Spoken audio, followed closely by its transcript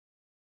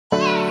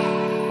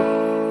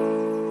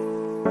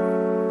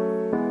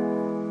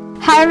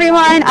Hi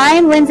everyone,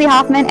 I'm Lindsay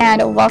Hoffman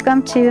and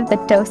welcome to the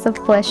Dose of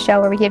Bliss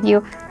show where we give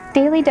you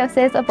daily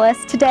doses of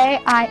bliss.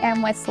 Today I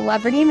am with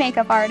celebrity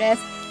makeup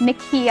artist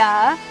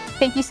Nakeah.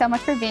 Thank you so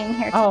much for being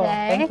here today. Oh,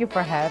 thank you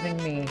for having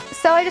me.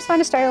 So I just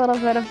want to start a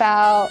little bit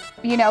about,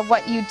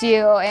 what you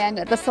do and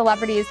the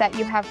celebrities that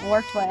you have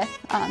worked with,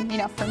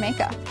 for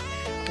makeup.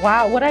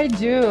 Wow, what I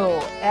do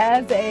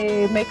as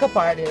a makeup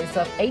artist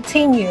of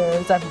 18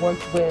 years, I've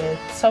worked with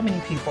so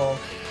many people.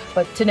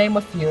 But to name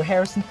a few,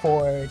 Harrison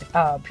Ford,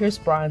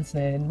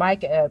 Brosnan,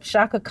 Epps,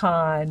 Chaka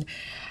Khan.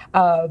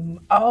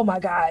 Oh my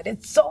God,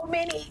 it's so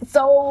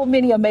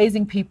many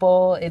amazing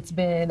people. It's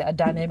been a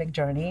dynamic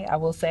journey, I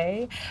will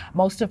say.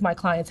 Most of my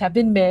clients have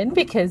been men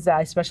because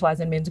I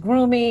specialize in men's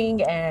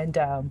grooming, and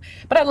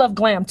but I love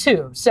glam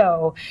too.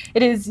 So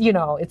it is,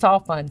 it's all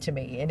fun to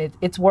me, and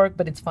it's work,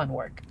 but it's fun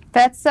work.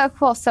 That's so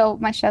cool. So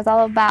my show's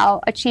all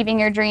about achieving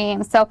your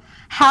dreams. So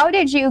how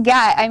did you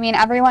get,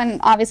 everyone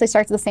obviously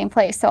starts at the same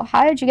place. So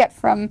how did you get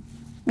from,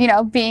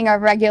 being a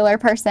regular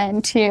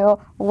person to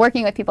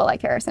working with people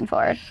like Harrison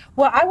Ford?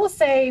 Well, I will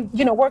say,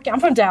 I'm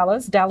from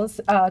Dallas,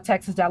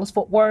 Texas,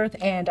 Dallas-Fort Worth,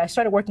 and I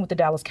started working with the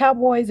Dallas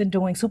Cowboys and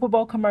doing Super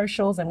Bowl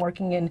commercials and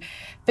working in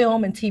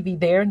film and TV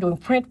there and doing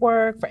print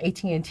work for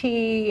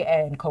AT&T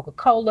and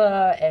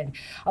Coca-Cola and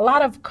a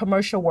lot of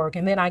commercial work.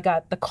 And then I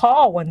got the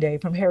call one day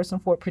from Harrison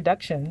Ford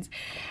Productions,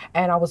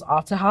 and I was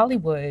off to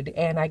Hollywood,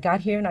 and I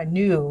got here and I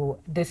knew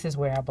this is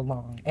where I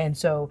belong. And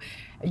so,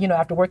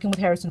 after working with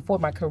Harrison Ford,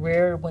 my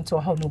career went to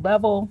a whole new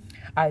level.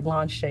 I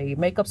launched a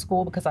makeup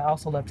school because I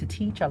also love to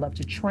teach. I love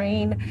to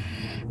train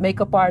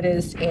makeup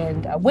artists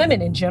and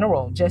women in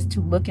general just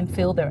to look and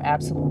feel their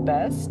absolute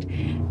best.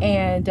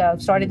 And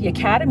started the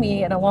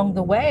academy, and along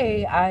the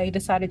way, I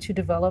decided to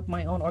develop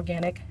my own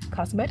organic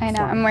cosmetics. I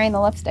know, I'm wearing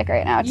the lipstick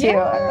right now too.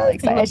 Yeah, I'm really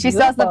excited. She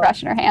still has the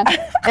brush in her hand.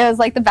 It was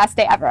like the best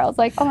day ever. I was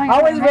like, oh my God.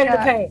 Always ready to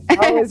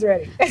paint, always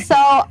ready.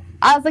 So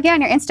I was looking on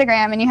your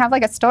Instagram, and you have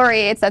like a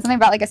story. It says something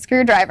about like a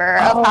screwdriver.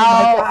 Of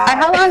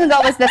how long ago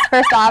was this,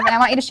 first off? And I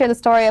want you to share the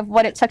story of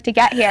what it took to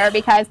get here,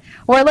 because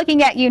we're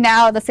looking at you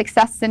now, the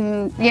success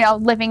and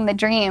living the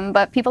dream,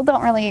 but people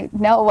don't really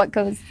know what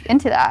goes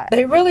into that.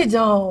 They really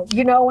don't.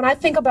 When I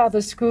think about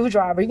the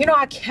screwdriver,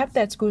 I kept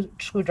that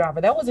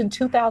screwdriver. That was in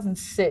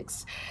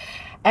 2006.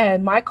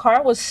 And my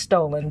car was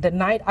stolen the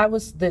night I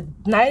was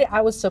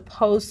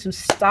supposed to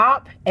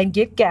stop and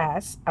get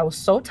gas. I was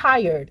so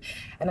tired,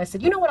 and I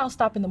said, you know what? I'll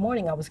stop in the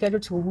morning. I was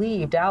scheduled to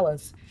leave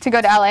Dallas to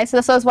go to LA. So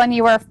this was when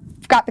you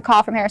got the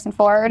call from Harrison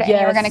Ford, and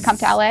you were going to come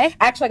to LA.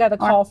 Actually, I got a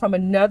call from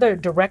another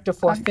director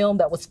for a film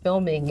that was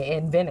filming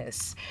in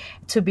Venice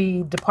to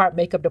be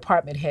makeup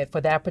department head for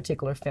that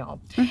particular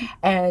film. Mm-hmm.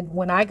 And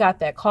when I got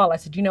that call, I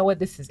said, you know what?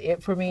 This is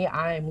it for me.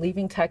 I'm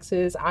leaving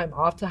Texas. I'm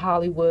off to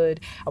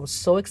Hollywood. I was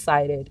so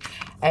excited.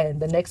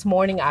 And the next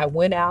morning, I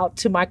went out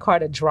to my car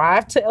to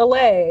drive to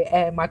LA,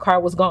 and my car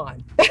was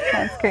gone.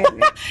 That's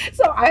crazy.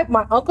 So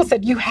my uncle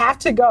said, you have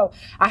to go.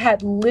 I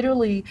had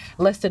literally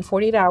less than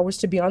 48 hours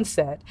to be on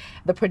set.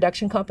 The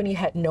production company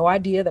had no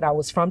idea that I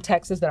was from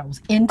Texas, that I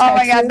was in Texas. Oh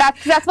my God,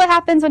 that's what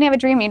happens when you have a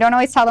dream. You don't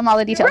always tell them all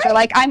the details. Right. You're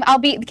like,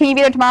 can you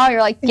be there tomorrow?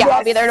 You're like, yeah, yes.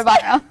 I'll be there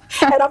tomorrow.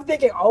 And I'm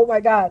thinking, oh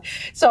my God.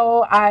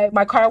 So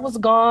my car was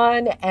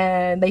gone,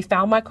 and they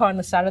found my car on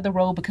the side of the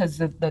road because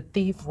the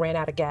thief ran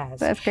out of gas.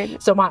 That's crazy.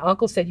 So my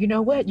uncle said, you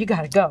know what? You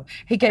got to go.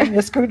 He gave me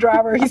a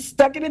screwdriver. He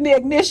stuck it in the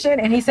ignition,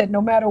 and he said,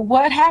 no matter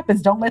what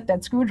happens, don't let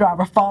that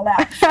screwdriver fall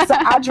out. So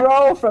I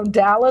drove from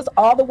Dallas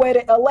all the way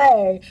to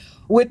LA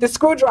with the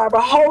screwdriver,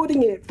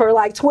 holding it for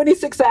like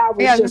 26 hours,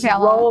 just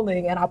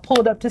rolling. And I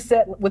pulled up to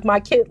set with my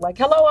kid, like,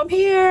 hello, I'm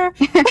here.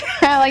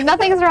 Like,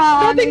 nothing's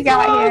wrong. Nothing's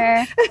wrong.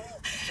 Here.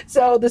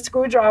 So the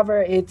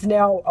screwdriver, it's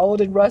now old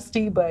and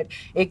rusty, but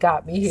it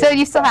got me here. So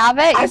you still have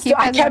it?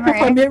 I kept it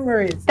for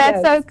memories.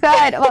 That's so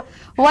good. Well,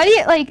 what do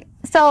you,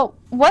 so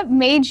what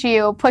made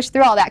you push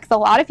through all that? Because a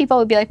lot of people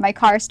would be like, my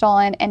car's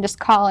stolen, and just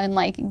call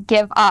and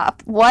give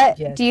up. What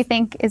do you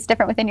think is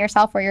different within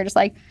yourself where you're just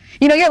like,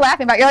 you're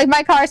laughing about it. You're like,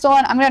 my car's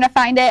stolen, I'm going to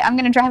find it, I'm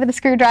going to drive with a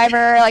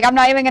screwdriver, I'm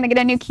not even going to get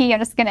a new key, I'm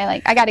just going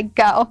to I got to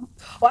go.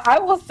 Well, I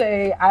will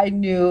say I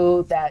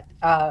knew that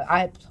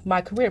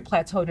my career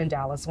plateaued in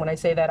Dallas. When I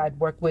say that, I'd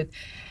work with,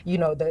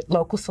 the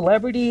local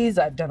celebrities.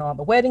 I've done all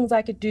the weddings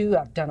I could do.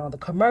 I've done all the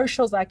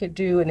commercials I could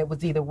do, and it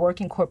was either work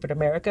in corporate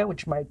America,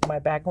 which my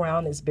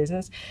background is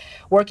business,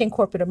 work in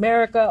corporate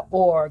America,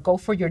 or go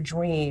for your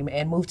dream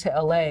and move to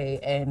LA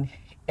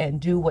and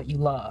do what you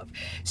love.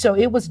 So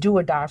it was do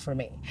or die for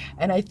me.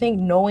 And I think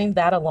knowing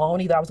that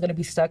alone, either I was going to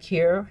be stuck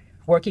here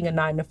working a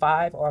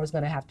 9-to-5, or I was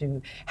going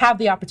to have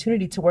the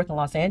opportunity to work in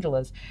Los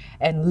Angeles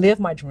and live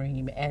my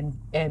dream and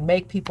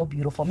make people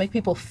beautiful, make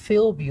people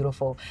feel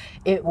beautiful.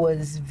 It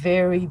was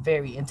very,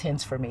 very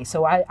intense for me.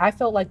 So I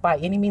felt like by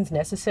any means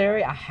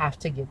necessary, I have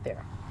to get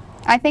there.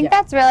 I think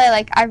that's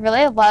really, I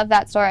really love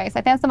that story. So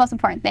I think that's the most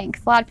important thing.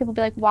 Because a lot of people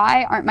be like,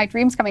 why aren't my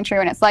dreams coming true?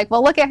 And it's like,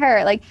 well, look at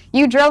her.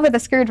 You drove with a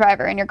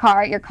screwdriver in your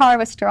car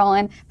was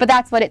stolen, but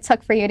that's what it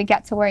took for you to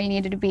get to where you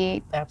needed to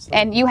be.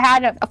 Absolutely. And you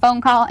had a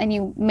phone call, and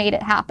you made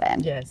it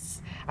happen.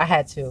 Yes. I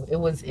had to. It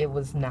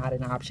was not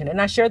an option.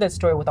 And I share that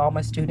story with all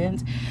my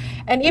students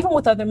and even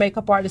with other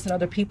makeup artists and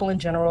other people in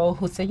general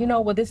who say, you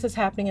know, well, this is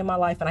happening in my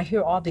life, and I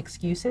hear all the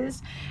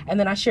excuses. And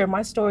then I share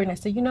my story and I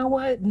say, you know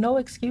what? No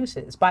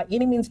excuses by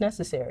any means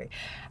necessary.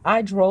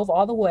 I drove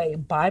all the way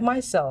by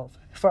myself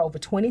for over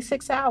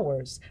 26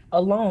 hours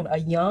alone, a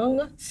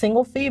young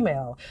single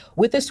female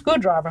with a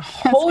screwdriver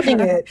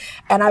holding it.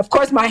 And of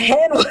course my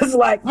hand was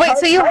like, wait,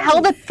 so you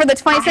held it for the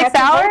 26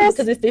 hours?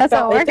 Because if it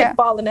had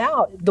fallen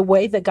out, the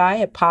way the guy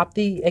had popped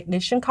the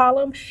ignition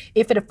column,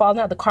 if it had fallen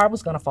out, the car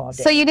was going to fall down.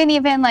 So you didn't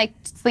even like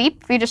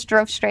sleep? You just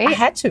drove straight? I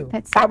had to.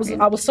 I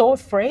was so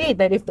afraid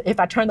that if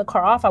I turned the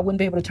car off, I wouldn't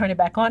be able to turn it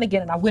back on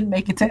again and I wouldn't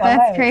make it to LA.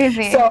 That's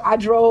crazy. So I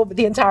drove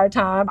the entire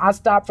time. I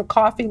stopped for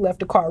coffee,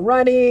 left the car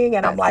running,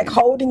 and I'm like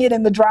holding it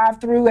in the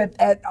drive-through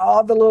at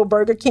all the little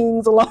Burger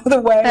Kings along the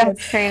way.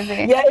 That's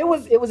crazy. Yeah, it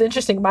was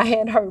interesting. My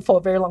hand hurt for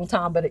a very long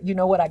time, but you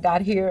know what? I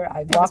got here.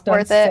 I walked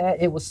on set.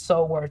 It was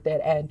so worth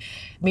it. And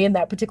me and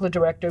that particular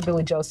director,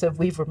 Billy Joseph,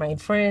 we've remained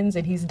friends,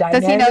 and he's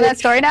dynamic. Does he know that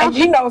story now? And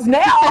he knows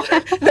now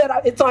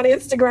that it's on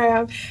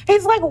Instagram.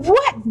 He's like,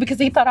 what? Because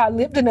he thought I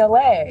lived in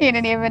LA. He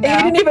didn't even know.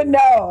 He didn't even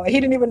know. He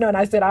didn't even know. And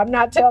I said, I'm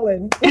not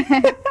telling.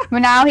 But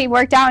now he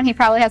worked out, and he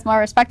probably has more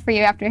respect for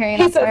you after hearing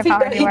that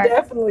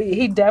story.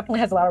 He definitely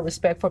has a lot of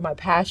respect for my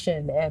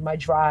passion and my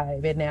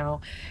drive, and now,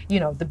 you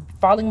know,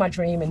 following my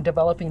dream and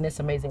developing this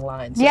amazing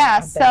line. So yeah.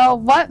 So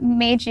what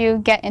made you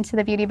get into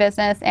the beauty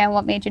business, and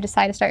what made you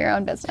decide to start your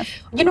own business?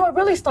 You know, it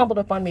really stumbled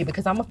upon me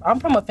because I'm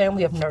from a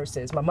family of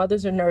nurses. My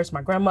mother's a nurse,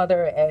 my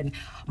grandmother, and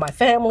my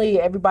family.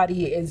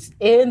 Everybody is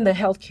in the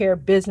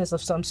healthcare business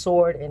of some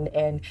sort,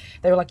 and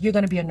they were like, "You're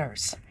going to be a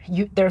nurse.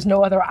 There's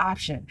no other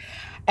option."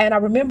 And I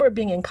remember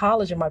being in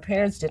college, and my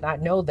parents did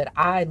not know that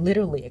I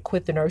literally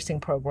quit the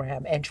nursing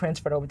program and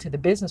transferred over to the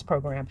business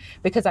program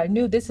because I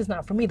knew this is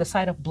not for me. The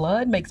sight of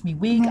blood makes me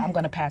weak. I'm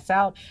going to pass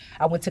out.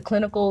 I went to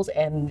clinicals,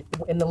 and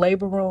in the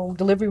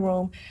delivery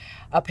room,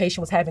 a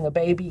patient was having a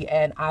baby,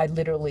 and I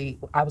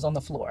was on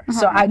the floor.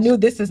 So I knew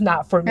this is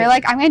not for me. You're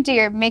like, I'm going to do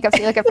your makeup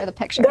so you look good for the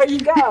picture. There you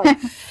go.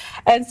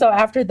 And so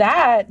after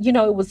that, you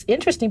know, it was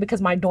interesting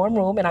because my dorm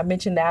room, and I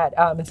mentioned that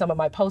in some of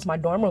my posts, my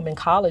dorm room in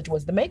college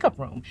was the makeup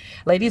room.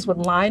 Ladies would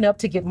line up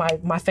to get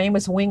my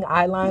famous wing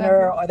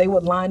eyeliner, or they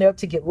would line up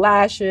to get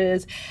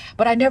lashes.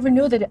 But I never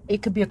knew that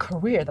it could be a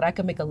career, that I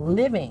could make a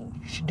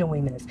living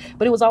doing this.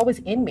 But it was always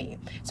in me.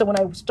 So when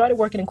I started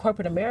working in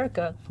corporate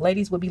America,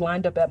 ladies would be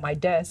lined up at my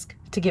desk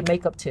to get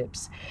makeup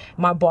tips.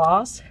 My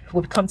boss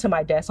would come to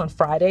my desk on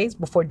Fridays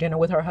before dinner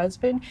with her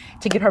husband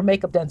to get her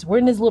makeup done. So we're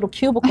in this little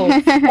cubicle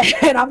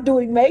and I'm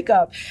doing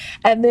makeup.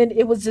 And then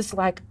it was just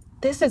like,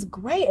 this is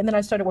great. And then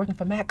I started working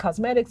for MAC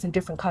Cosmetics and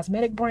different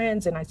cosmetic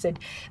brands. And I said,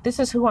 this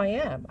is who I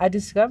am. I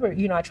discovered,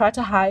 you know, I tried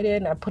to hide it,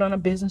 and I put on a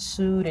business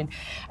suit. And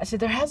I said,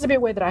 there has to be a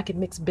way that I can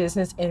mix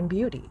business and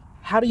beauty.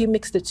 How do you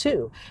mix the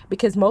two?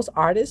 Because most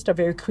artists are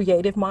very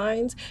creative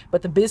minds,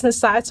 but the business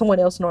side someone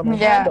else normally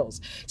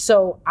handles.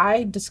 So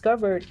I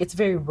discovered it's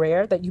very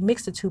rare that you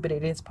mix the two, but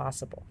it is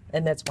possible.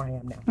 And that's where I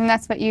am now. And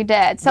that's what you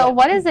did. So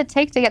what does it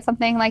take to get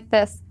something like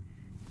this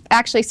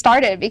actually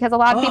started? Because a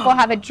lot of people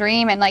have a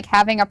dream, and like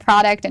having a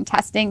product and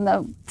testing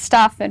the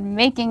stuff and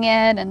making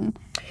it, and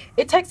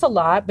it takes a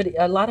lot, but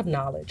a lot of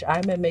knowledge.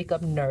 I'm a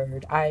makeup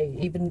nerd.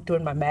 Even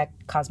during my MAC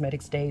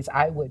Cosmetics days,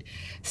 I would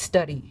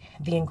study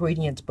the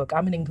ingredients book.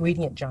 I'm an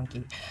ingredient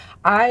junkie.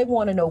 I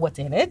want to know what's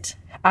in it.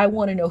 I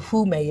want to know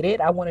who made it.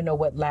 I want to know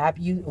what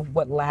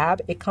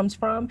lab it comes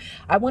from.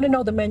 I want to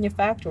know the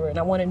manufacturer, and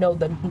I want to know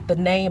the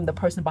name, the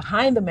person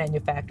behind the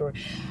manufacturer.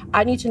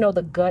 I need to know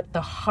the gut,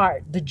 the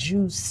heart, the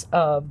juice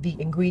of the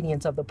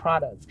ingredients of the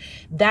products.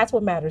 That's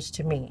what matters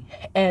to me.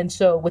 And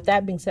so with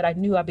that being said, I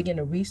began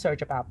to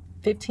research about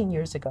 15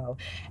 years ago.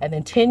 And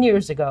then 10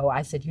 years ago,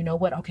 I said, you know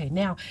what? Okay,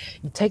 now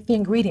you take the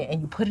ingredient and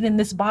you put it in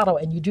this bottle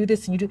and you do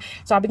this and you do.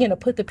 So I began to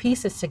put the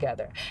pieces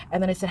together.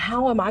 And then I said,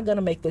 how am I going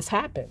to make this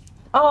happen?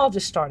 Oh, I'll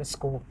just start a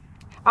school.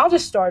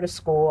 This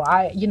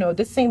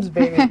seems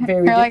very, very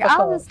difficult. Like,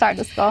 I'll just start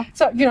a school.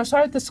 So,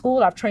 started the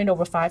school. I've trained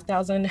over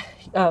 5,000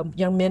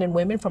 young men and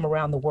women from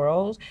around the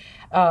world.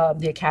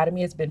 The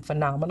Academy has been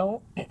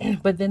phenomenal.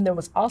 But then there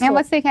was also... And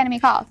what's the Academy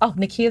called? Oh,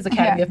 Nakeah's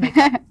Academy of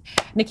Makeup.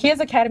 Nakeah's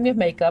Academy of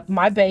Makeup,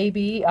 my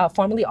baby,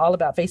 formerly All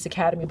About Face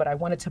Academy, but I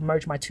wanted to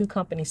merge my two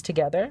companies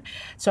together.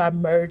 So I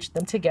merged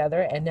them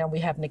together, and now we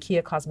have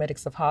Nakeah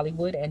Cosmetics of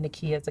Hollywood and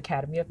Nakeah's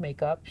Academy of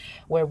Makeup,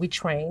 where we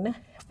train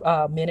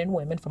men and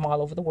women from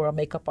all over the world,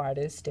 makeup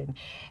artists and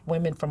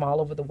women from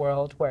all over the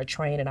world where I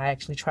train, and I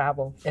actually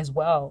travel as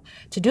well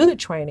to do the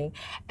training.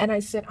 And I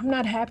said, I'm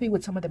not happy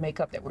with some of the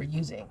makeup that we're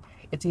using.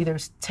 It's either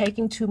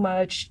taking too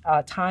much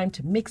time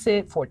to mix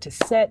it, for it to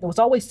set. There was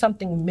always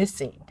something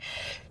missing.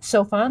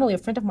 So finally, a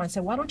friend of mine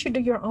said, why don't you do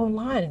your own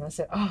line? And I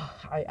said,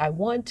 I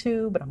want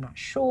to, but I'm not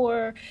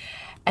sure.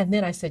 And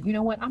then I said, you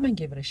know what, I'm going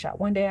to give it a shot.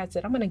 One day I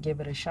said, I'm going to give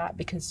it a shot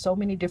because so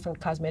many different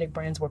cosmetic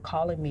brands were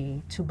calling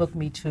me to book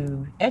me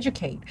to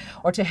educate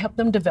or to help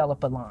them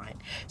develop a line.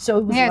 So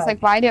it was it's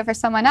like, why do it for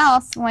someone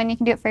else when you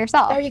can do it for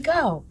yourself? There you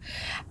go.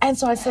 And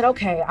so I said,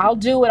 okay, I'll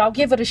do it. I'll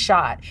give it a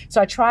shot.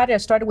 So I tried it. I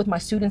started with my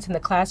students in the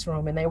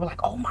classroom, and they were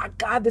like, oh my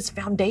God, this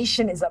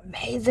foundation is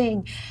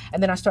amazing.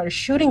 And then I started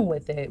shooting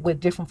with it with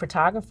different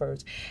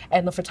photographers.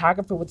 And the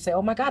photographer would say,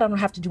 oh my God, I don't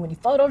have to do any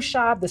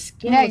Photoshop. The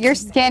skin Yeah, your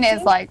skin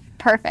is like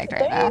perfect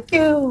right now. Thank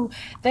you.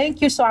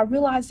 Thank you. So I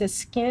realized that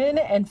skin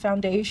and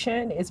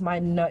foundation is my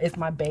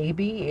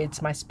baby.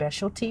 It's my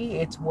specialty.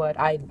 It's what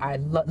I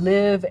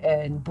live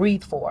and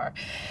breathe for.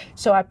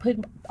 So I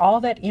put all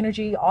that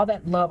energy, all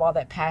that love, all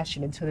that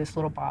passion into this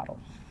little bottle.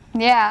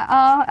 Yeah,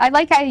 I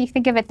like how you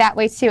think of it that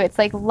way too. It's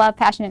like love,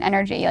 passion, and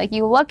energy. Like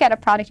you look at a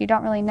product, you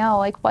don't really know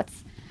like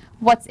what's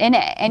in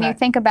it, and you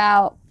think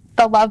about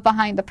the love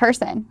behind the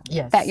person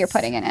that you're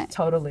putting in it.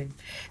 Totally.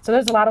 So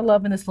there's a lot of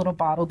love in this little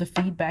bottle. The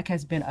feedback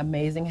has been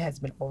amazing, has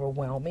been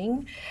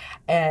overwhelming,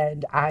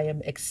 and I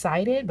am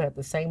excited, but at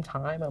the same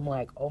time, I'm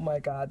like, oh my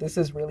God, this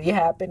is really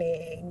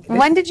happening.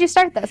 When did you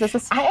start this?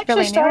 I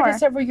actually started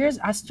several years.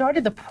 I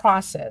started the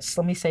process,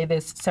 let me say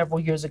this, several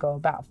years ago,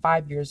 about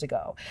 5 years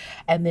ago.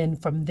 And then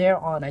from there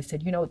on, I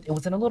said, you know, it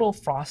was in a little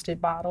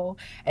frosted bottle,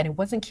 and it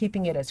wasn't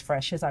keeping it as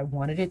fresh as I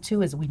wanted it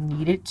to, as we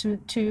needed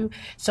to.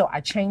 So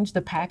I changed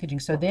the packaging.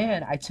 So then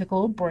I took a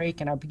little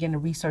break and I began to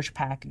research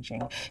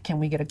packaging. Can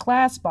we get a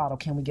glass bottle?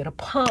 Can we get a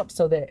pump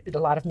so that a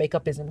lot of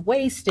makeup isn't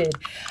wasted?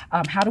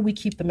 How do we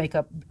keep the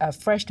makeup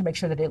fresh to make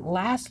sure that it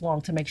lasts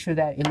long, to make sure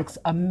that it looks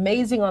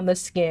amazing on the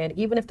skin?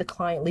 Even if the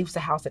client leaves the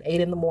house at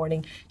 8 in the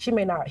morning,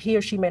 he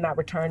or she may not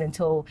return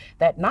until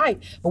that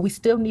night, but we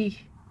still need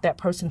that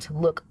person to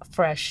look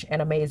fresh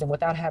and amazing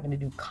without having to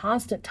do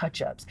constant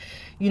touch-ups.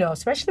 You know,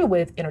 especially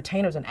with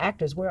entertainers and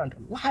actors, we're under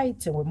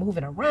lights and we're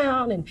moving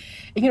around, and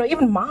you know,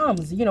 even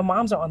moms, you know,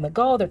 moms are on the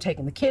go, they're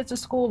taking the kids to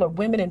school, or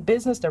women in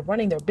business, they're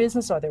running their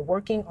business, or they're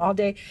working all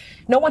day.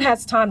 No one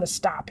has time to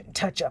stop and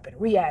touch up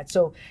and re-add.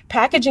 So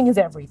packaging is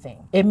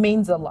everything. It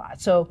means a lot.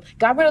 So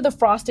got rid of the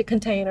frosted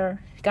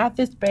container, got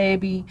this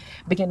baby,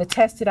 began to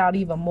test it out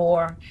even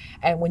more.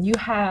 And when you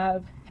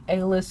have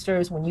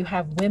A-listers, when you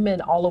have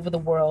women all over the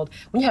world,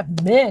 when you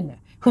have men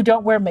who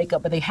don't wear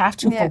makeup, but they have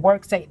to for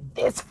work, say,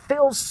 this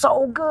feels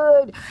so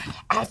good.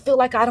 I feel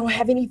like I don't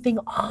have anything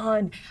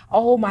on.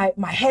 Oh, my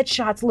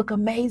headshots look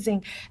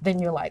amazing. Then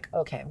you're like,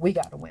 okay, we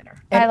got a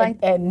winner.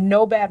 And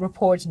no bad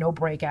reports, no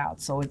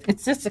breakouts. So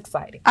it's just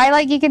exciting.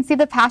 You can see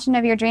the passion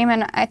of your dream.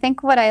 And I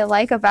think what I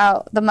like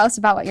the most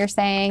about what you're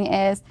saying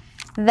is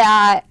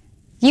that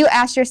you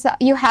asked yourself,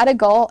 you had a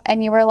goal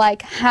and you were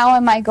like, how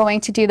am I going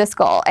to do this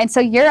goal? And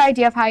so your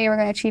idea of how you were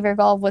going to achieve your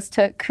goal was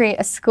to create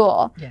a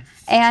school. Yes.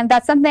 And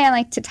that's something I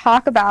like to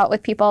talk about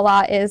with people a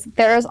lot, is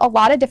there's a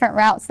lot of different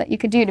routes that you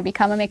could do to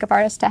become a makeup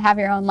artist, to have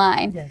your own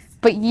line. Yes.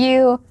 But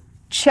you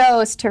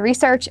chose to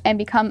research and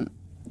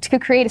to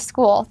create a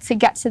school to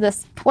get to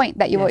this point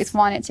that you always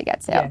wanted to get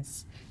to.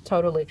 Yes.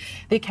 Totally.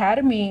 The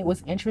Academy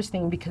was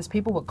interesting because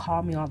people would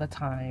call me all the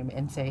time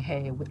and say,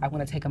 hey, I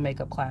want to take a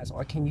makeup class,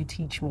 or can you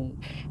teach me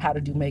how to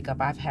do makeup?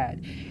 I've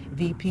had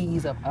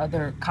VPs of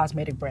other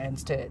cosmetic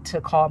brands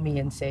to call me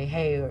and say,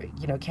 hey, or,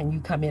 you know, can you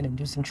come in and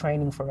do some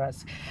training for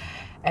us?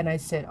 And I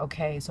said,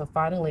 okay. So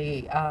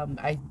finally,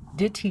 I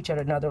did teach at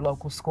another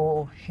local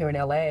school here in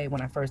LA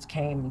when I first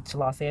came to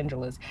Los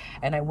Angeles.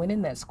 And I went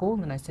in that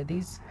school and I said,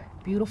 these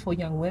beautiful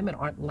young women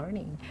aren't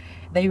learning.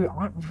 They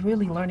aren't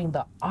really learning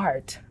the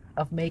art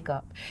of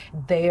makeup.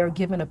 They are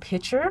given a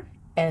picture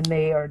and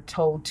they are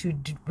told to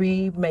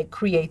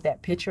create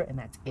that picture, and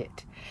that's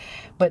it.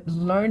 But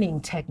learning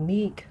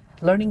technique,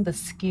 learning the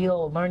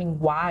skill, learning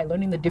why,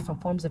 learning the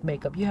different forms of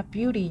makeup. You have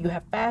beauty, you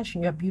have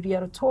fashion, you have beauty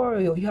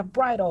editorial, you have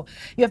bridal,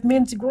 you have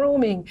men's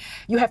grooming,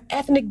 you have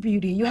ethnic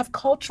beauty, you have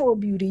cultural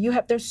beauty,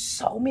 there's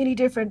so many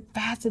different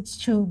facets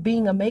to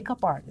being a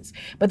makeup artist.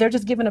 But they're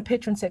just given a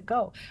picture and said,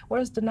 go.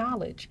 Where's the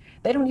knowledge?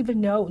 They don't even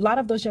know. A lot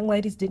of those young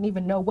ladies didn't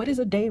even know, what is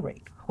a day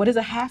rate? What is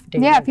a half day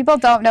rate? People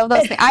don't know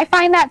those things. I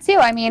find that too.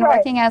 I mean,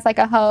 working as like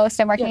a host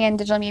and working in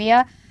digital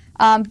media,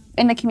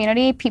 in the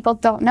community, people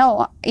don't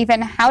know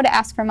even how to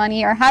ask for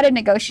money or how to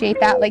negotiate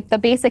that, like the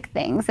basic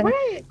things. And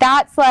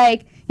that's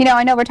like, you know,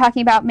 I know we're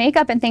talking about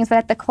makeup and things, but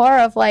at the core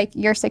of like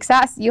your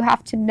success, you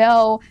have to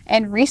know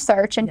and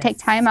research and take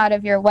time out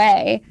of your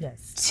way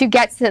to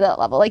get to that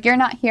level. Like, you're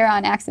not here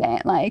on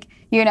accident. Like,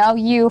 you know,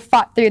 you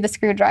fought through the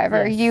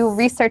screwdriver. You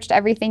researched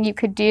everything you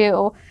could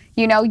do.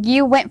 You know,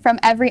 you went from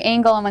every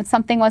angle, and when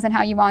something wasn't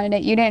how you wanted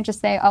it, you didn't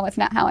just say, oh, it's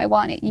not how I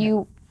want it.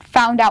 You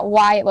found out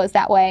why it was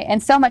that way,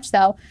 and so much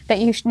so that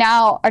you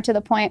now are to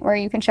the point where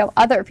you can show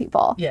other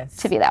people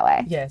to be that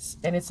way. Yes,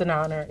 and it's an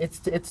honor.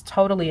 It's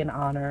totally an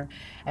honor,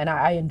 and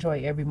I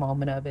enjoy every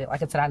moment of it.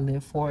 Like I said, I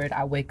live for it.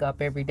 I wake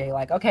up every day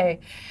like,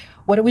 okay,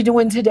 what are we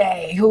doing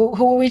today? Who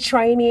are we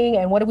training,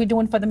 and what are we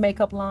doing for the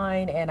makeup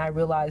line? And I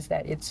realize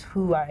that it's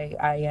who I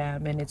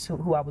am, and it's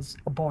who I was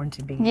born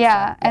to be.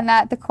 Yeah, so, and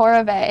that the core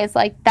of it is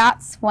like,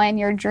 that's when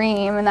your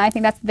dream, and I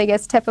think that's the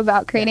biggest tip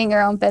about creating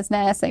your own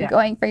business and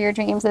going for your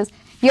dreams, is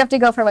you have to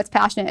go for what's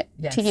passionate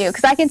to you.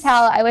 Because I can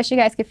tell, I wish you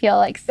guys could feel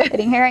like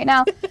sitting here right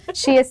now.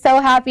 She is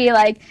so happy.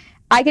 Like,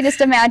 I could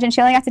just imagine,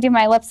 she only got to do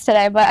my lips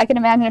today, but I can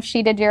imagine if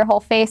she did your whole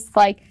face,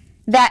 like,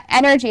 that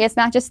energy, it's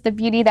not just the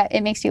beauty that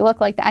it makes you look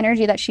like, the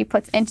energy that she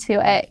puts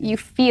into it, you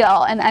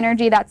feel, and the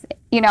energy that's,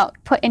 you know,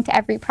 put into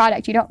every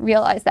product. You don't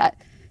realize that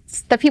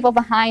the people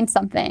behind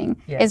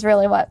something is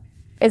really what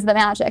is the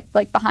magic,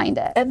 like, behind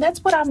it. And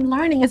that's what I'm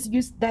learning.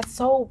 That's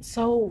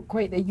so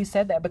great that you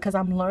said that, because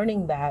I'm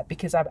learning that,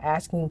 because I'm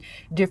asking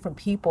different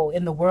people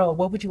in the world,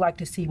 what would you like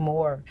to see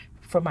more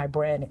for my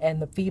brand?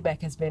 And the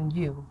feedback has been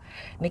you,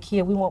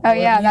 Nakeah, we want more of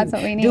you. That's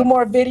what we need. Do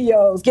more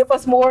videos, give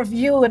us more of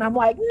you. And I'm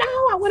like,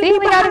 no, I want to be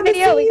we got a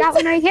video. We got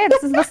one right here.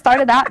 This is the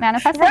start of that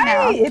manifesting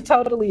now. It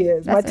totally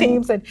is. My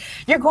team said,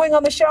 you're going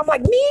on the show. I'm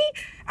like, me?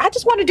 I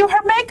just want to do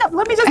her makeup.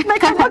 Let me just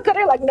make her look good.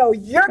 They're like, no,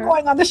 you're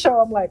going on the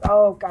show. I'm like,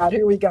 oh God,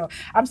 here we go.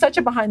 I'm such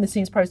a behind the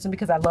scenes person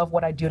because I love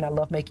what I do and I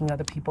love making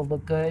other people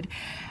look good.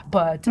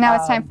 But now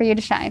it's time for you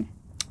to shine.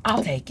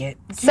 I'll take it.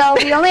 So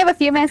we only have a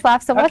few minutes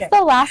left. So what's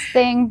the last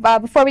thing,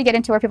 before we get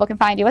into where people can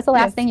find you, what's the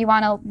last thing you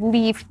want to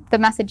leave, the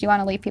message you want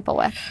to leave people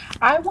with?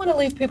 I want to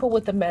leave people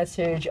with the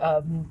message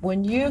of,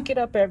 when you get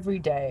up every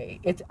day,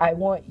 I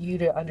want you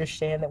to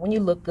understand that when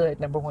you look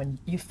good, number one,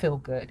 you feel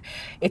good.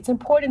 It's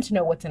important to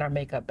know what's in our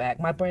makeup bag.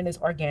 My brand is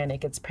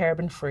organic. It's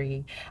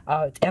paraben-free.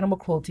 It's animal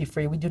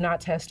cruelty-free. We do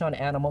not test on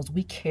animals.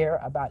 We care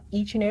about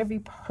each and every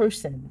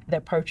person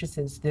that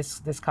purchases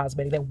this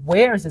cosmetic, that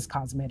wears this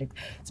cosmetic.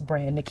 It's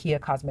brand Nakeah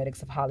Cosmetics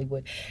of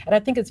Hollywood. And I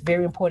think it's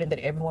very important that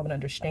every woman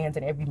understands,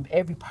 and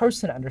every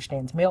person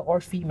understands, male or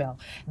female,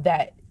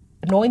 that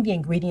knowing the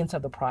ingredients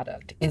of the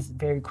product is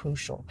very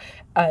crucial.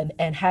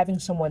 And having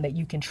someone that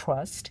you can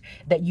trust,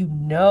 that you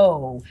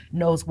know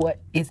knows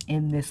what is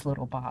in this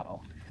little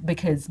bottle.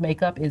 Because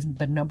makeup is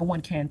the number one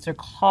cancer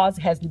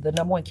has the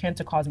number one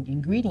cancer causing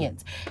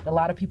ingredients that a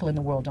lot of people in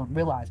the world don't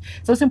realize.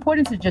 So it's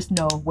important to just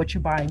know what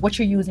you're buying, what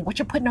you're using, what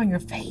you're putting on your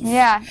face.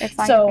 Yeah, it's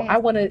on so your face. I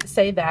want to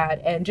say that,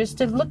 and just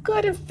to look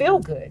good and feel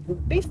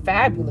good, be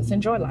fabulous,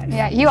 enjoy life.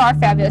 Yeah, you are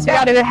fabulous. We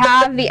got to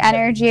have the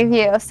energy of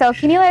you. So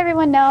can you let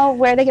everyone know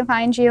where they can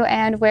find you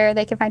and where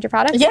they can find your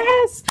products?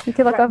 Yes. You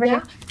can look over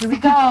here. Here we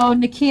go.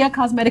 Nakeah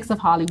Cosmetics of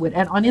Hollywood,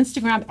 and on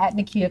Instagram at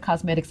Nakeah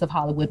Cosmetics of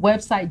Hollywood.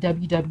 Website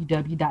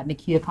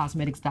www.NakeahCosmetics.com.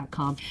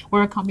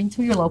 We're coming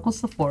to your local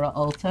Sephora,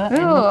 Ulta,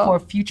 and look for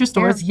future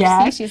stores.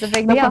 Yes, she's a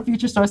big look deal. for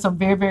future stores. So I'm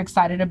very, very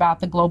excited about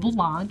the global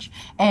launch.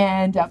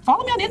 And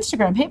follow me on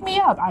Instagram. Hit me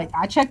up.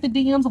 I check the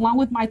DMs along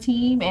with my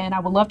team, and I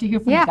would love to hear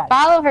from you guys.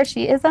 Follow her.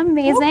 She is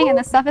amazing, and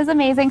the stuff is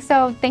amazing.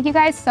 So thank you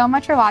guys so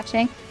much for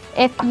watching.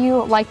 If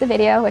you liked the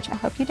video, which I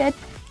hope you did,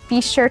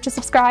 be sure to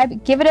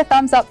subscribe, give it a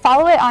thumbs up,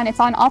 follow it it's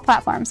on all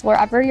platforms.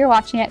 Wherever you're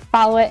watching it,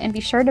 follow it, and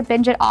be sure to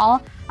binge it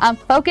all.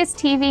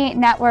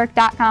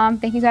 FocusTVNetwork.com.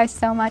 Thank you guys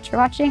so much for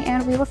watching,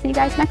 and we will see you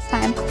guys next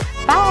time.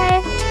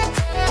 Bye.